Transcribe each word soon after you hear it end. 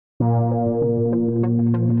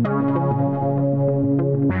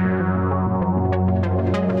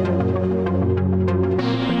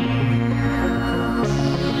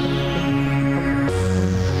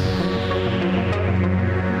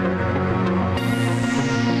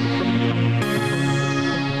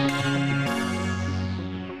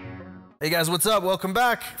Hey guys, what's up? Welcome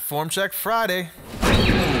back. Form Check Friday.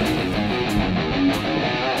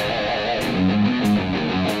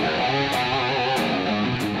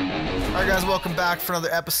 Alright guys, welcome back for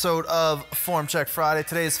another episode of Form Check Friday.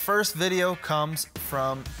 Today's first video comes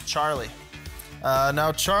from Charlie.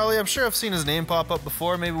 Now Charlie, I'm sure I've seen his name pop up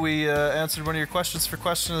before. Maybe we answered one of your questions for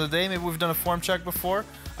question of the day. Maybe we've done a form check before.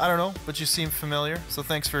 I don't know, but you seem familiar. So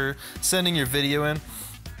thanks for sending your video in.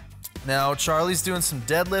 Now Charlie's doing some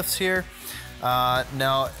deadlifts here.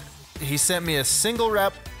 Now he sent me a single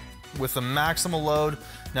rep with a maximal load.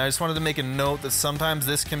 Now I just wanted to make a note that sometimes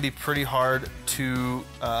this can be pretty hard to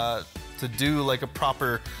do like a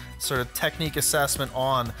proper sort of technique assessment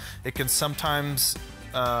on. It can sometimes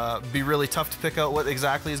be really tough to pick out what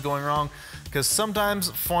exactly is going wrong, because sometimes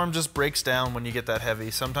form just breaks down when you get that heavy.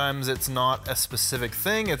 Sometimes it's not a specific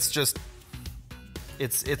thing, it's just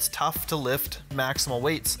it's tough to lift maximal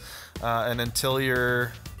weights, and until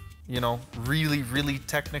you're, you know, really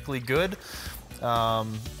technically good,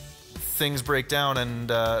 things break down, and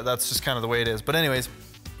that's just kind of the way it is. But anyways,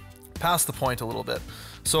 past the point a little bit.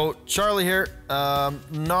 So Charlie here,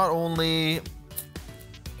 not only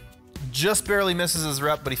just barely misses his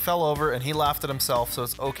rep, but he fell over and he laughed at himself, so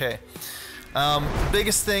it's okay.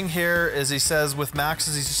 Biggest thing here is he says with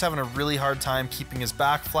maxes, he's just having a really hard time keeping his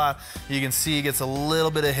back flat. You can see he gets a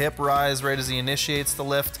little bit of hip rise right as he initiates the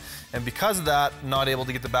lift, and because of that, not able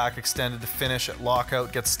to get the back extended to finish at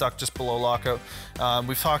lockout, gets stuck just below lockout.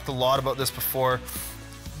 We've talked a lot about this before.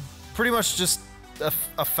 Pretty much just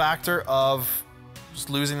a factor of just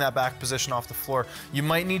losing that back position off the floor. You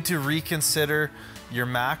might need to reconsider your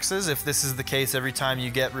maxes. If this is the case every time you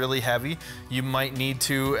get really heavy, you might need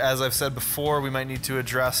to, as I've said before, we might need to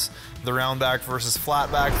address the round back versus flat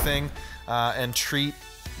back thing, and treat,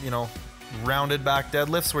 you know, rounded back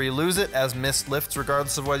deadlifts where you lose it as missed lifts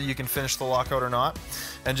regardless of whether you can finish the lockout or not,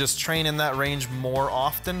 and just train in that range more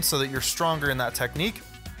often so that you're stronger in that technique.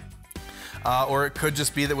 Or it could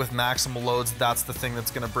just be that with maximal loads, that's the thing that's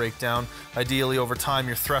going to break down. Ideally, over time,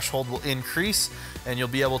 your threshold will increase and you'll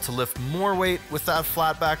be able to lift more weight with that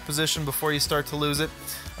flat back position before you start to lose it.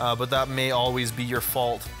 But that may always be your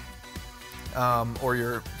fault, or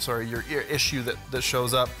your issue that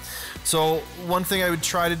shows up. So one thing I would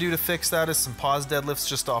try to do to fix that is some pause deadlifts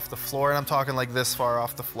just off the floor, and I'm talking like this far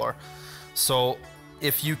off the floor. So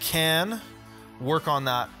if you can work on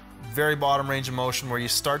that very bottom range of motion where you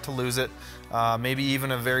start to lose it, maybe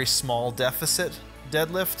even a very small deficit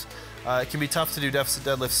deadlift. It can be tough to do deficit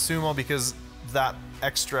deadlift sumo because that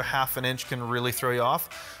extra ½ an inch can really throw you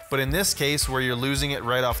off. But in this case, where you're losing it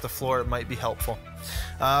right off the floor, it might be helpful.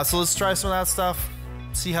 So let's try some of that stuff,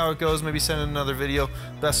 see how it goes, maybe send in another video.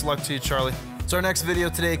 Best of luck to you, Charlie. So our next video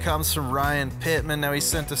today comes from Ryan Pittman. Now he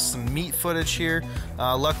sent us some meat footage here.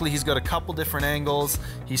 Luckily he's got a couple different angles.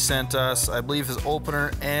 He sent us, I believe, his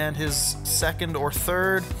opener and his second or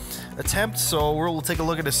third attempt. So we'll take a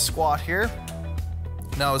look at his squat here.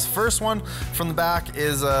 Now his first one from the back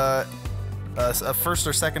is a first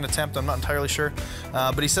or second attempt, I'm not entirely sure,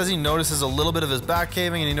 but he says he notices a little bit of his back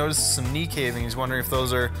caving and he notices some knee caving. He's wondering if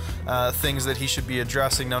those are things that he should be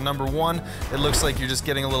addressing. Now number one, it looks like you're just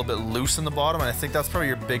getting a little bit loose in the bottom, and I think that's probably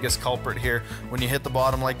your biggest culprit here. When you hit the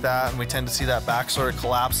bottom like that, and we tend to see that back sort of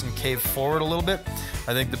collapse and cave forward a little bit,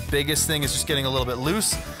 I think the biggest thing is just getting a little bit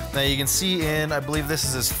loose. Now you can see in, I believe this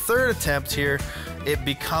is his third attempt here, it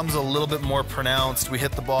becomes a little bit more pronounced. We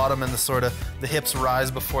hit the bottom and the hips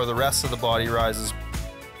rise before the rest of the body rises.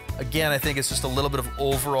 Again, I think it's just a little bit of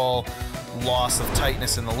overall loss of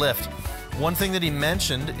tightness in the lift. One thing that he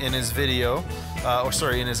mentioned in his video,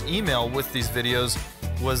 in his email with these videos,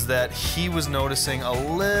 was that he was noticing a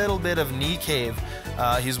little bit of knee cave.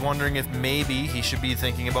 He's wondering if maybe he should be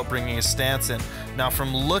thinking about bringing his stance in. Now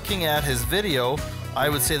from looking at his video, I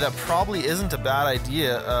would say that probably isn't a bad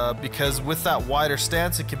idea, because with that wider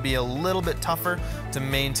stance, it can be a little bit tougher to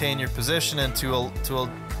maintain your position and to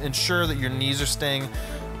ensure that your knees are staying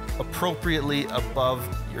appropriately above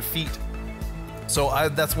your feet. So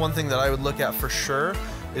that's one thing that I would look at for sure,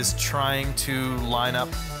 is trying to line up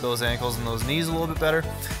those ankles and those knees a little bit better.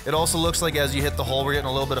 It also looks like as you hit the hole, we're getting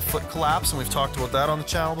a little bit of foot collapse, and we've talked about that on the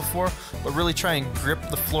channel before, but really try and grip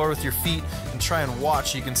the floor with your feet and try and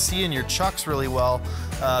watch. You can see in your chucks really well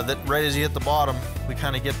that right as you hit the bottom, we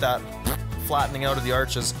kind of get that flattening out of the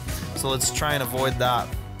arches. So let's try and avoid that.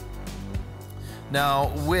 Now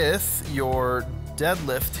with your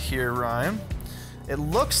deadlift here, Ryan, it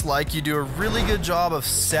looks like you do a really good job of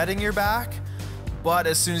setting your back, but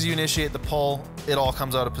as soon as you initiate the pull, it all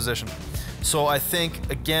comes out of position. So I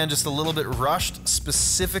think, again, just a little bit rushed,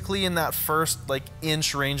 specifically in that first like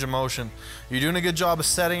inch range of motion. You're doing a good job of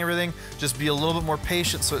setting everything. Just be a little bit more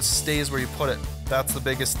patient so it stays where you put it. That's the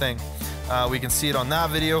biggest thing. We can see it on that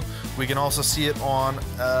video. We can also see it on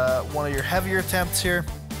one of your heavier attempts here.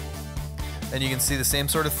 And you can see the same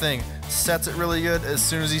sort of thing. Sets it really good. As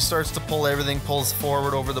soon as he starts to pull, everything pulls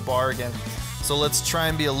forward over the bar again. So let's try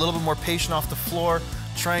and be a little bit more patient off the floor.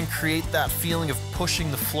 Try and create that feeling of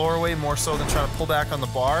pushing the floor away more so than trying to pull back on the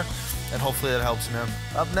bar, and hopefully that helps you, man.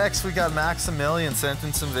 Up next, we got Maximilian sent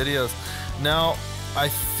in some videos. Now, I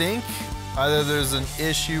think either there's an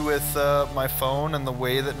issue with my phone and the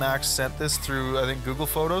way that Max sent this through, I think, Google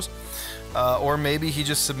Photos, or maybe he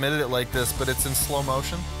just submitted it like this, but it's in slow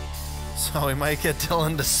motion. So we might get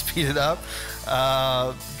Dylan to speed it up,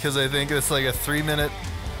 because I think it's like a 3-minute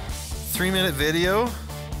video.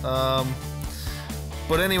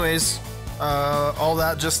 But anyways, all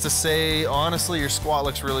that just to say, honestly, your squat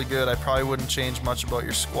looks really good. I probably wouldn't change much about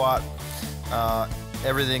your squat.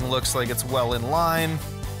 Everything looks like it's well in line.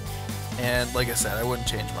 And like I said, I wouldn't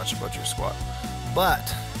change much about your squat.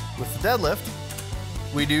 But with the deadlift,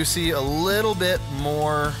 we do see a little bit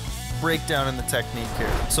more breakdown in the technique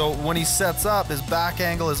here. So when he sets up, his back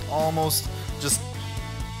angle is almost just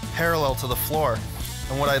parallel to the floor.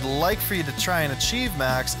 And what I'd like for you to try and achieve,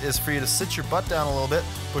 Max, is for you to sit your butt down a little bit,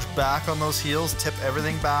 push back on those heels, tip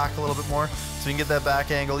everything back a little bit more so you can get that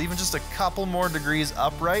back angle even just a couple more degrees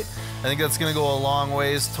upright. I think that's gonna go a long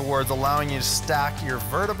ways towards allowing you to stack your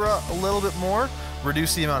vertebra a little bit more,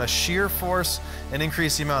 reduce the amount of shear force, and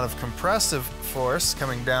increase the amount of compressive force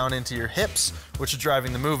coming down into your hips, which is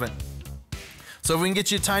driving the movement. So if we can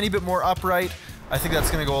get you a tiny bit more upright, I think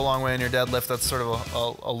that's gonna go a long way in your deadlift. That's sort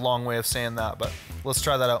of a long way of saying that, but let's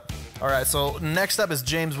try that out. All right, so next up is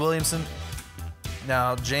James Williamson.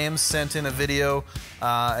 Now, James sent in a video,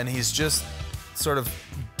 and he's just sort of,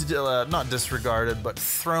 not disregarded, but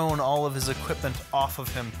thrown all of his equipment off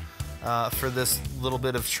of him for this little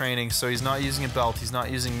bit of training. So he's not using a belt, he's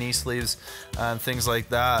not using knee sleeves and things like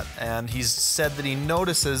that. And he's said that he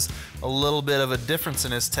notices a little bit of a difference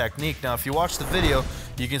in his technique. Now, if you watch the video,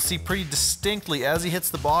 you can see pretty distinctly as he hits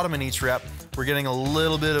the bottom in each rep, we're getting a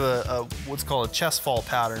little bit of a what's called a chest fall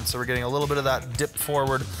pattern. So we're getting a little bit of that dip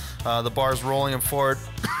forward, the bar's rolling him forward,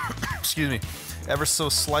 excuse me, ever so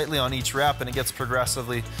slightly on each rep, and it gets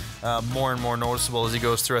progressively more and more noticeable as he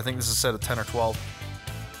goes through. I think this is set at 10 or 12.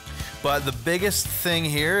 But the biggest thing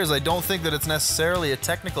here is I don't think that it's necessarily a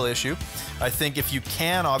technical issue. I think if you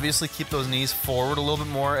can, obviously keep those knees forward a little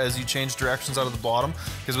bit more as you change directions out of the bottom,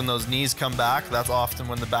 because when those knees come back, that's often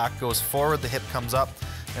when the back goes forward, the hip comes up,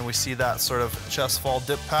 and we see that sort of chest fall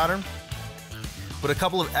dip pattern. But a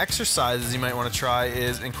couple of exercises you might want to try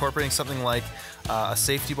is incorporating something like a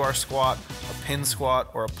safety bar squat, a pin squat,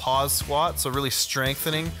 or a pause squat. So really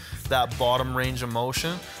strengthening that bottom range of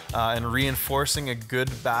motion and reinforcing a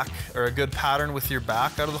good back or a good pattern with your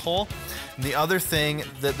back out of the hole. And the other thing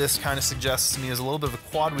that this kind of suggests to me is a little bit of a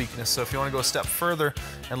quad weakness. So if you want to go a step further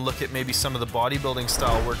and look at maybe some of the bodybuilding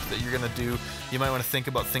style work that you're going to do, you might want to think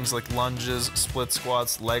about things like lunges, split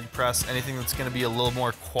squats, leg press, anything that's going to be a little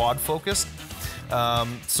more quad focused.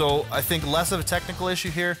 So I think less of a technical issue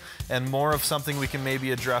here and more of something we can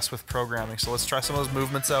maybe address with programming. So let's try some of those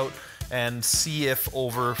movements out and see if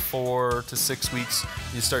over 4 to 6 weeks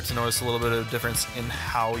you start to notice a little bit of a difference in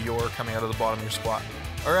how you're coming out of the bottom of your squat.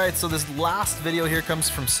 All right, so this last video here comes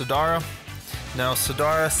from Sadara. Now,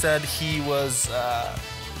 Sadara said he was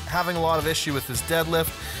having a lot of issue with his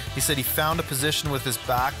deadlift. He said he found a position with his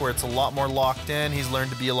back where it's a lot more locked in. He's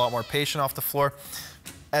learned to be a lot more patient off the floor.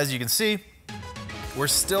 As you can see, we're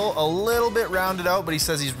still a little bit rounded out, but he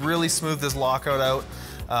says he's really smoothed his lockout out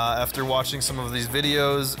after watching some of these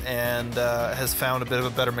videos and has found a bit of a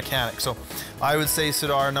better mechanic. So I would say,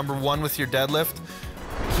 Sadar, number one with your deadlift,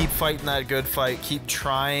 keep fighting that good fight. Keep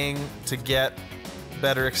trying to get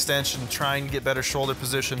better extension, trying to get better shoulder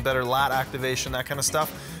position, better lat activation, that kind of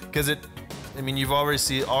stuff. Because I mean, you've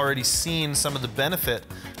already seen some of the benefit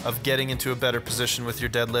of getting into a better position with your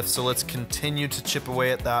deadlift, so let's continue to chip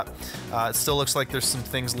away at that. It still looks like there's some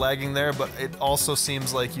things lagging there, but it also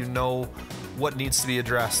seems like you know what needs to be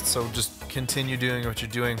addressed, so just continue doing what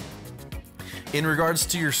you're doing. In regards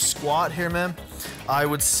to your squat here, man, I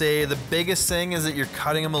would say the biggest thing is that you're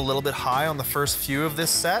cutting them a little bit high on the first few of this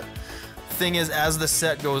set. Thing is, as the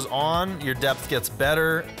set goes on, your depth gets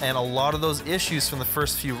better, and a lot of those issues from the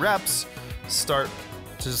first few reps start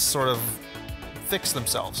to sort of fix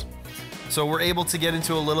themselves. So we're able to get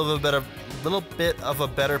into a little bit of a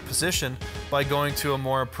better position by going to a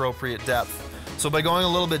more appropriate depth. So by going a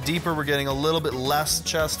little bit deeper, we're getting a little bit less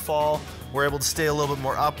chest fall, we're able to stay a little bit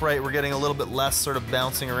more upright. We're getting a little bit less sort of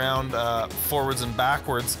bouncing around forwards and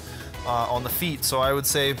backwards on the feet. So I would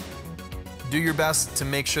say do your best to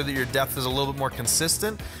make sure that your depth is a little bit more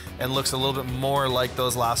consistent and looks a little bit more like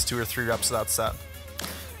those last 2 or 3 reps of that set.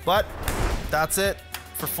 But that's it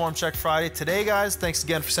for Form Check Friday today, guys. Thanks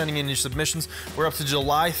again for sending in your submissions. We're up to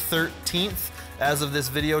July 13th as of this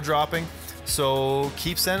video dropping. So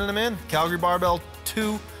keep sending them in. Calgary Barbell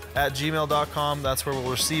 2@gmail.com. That's where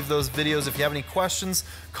we'll receive those videos. If you have any questions,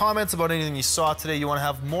 comments about anything you saw today, you want to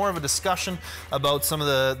have more of a discussion about some of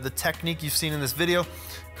the technique you've seen in this video,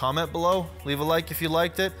 comment below, leave a like if you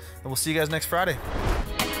liked it, and we'll see you guys next Friday.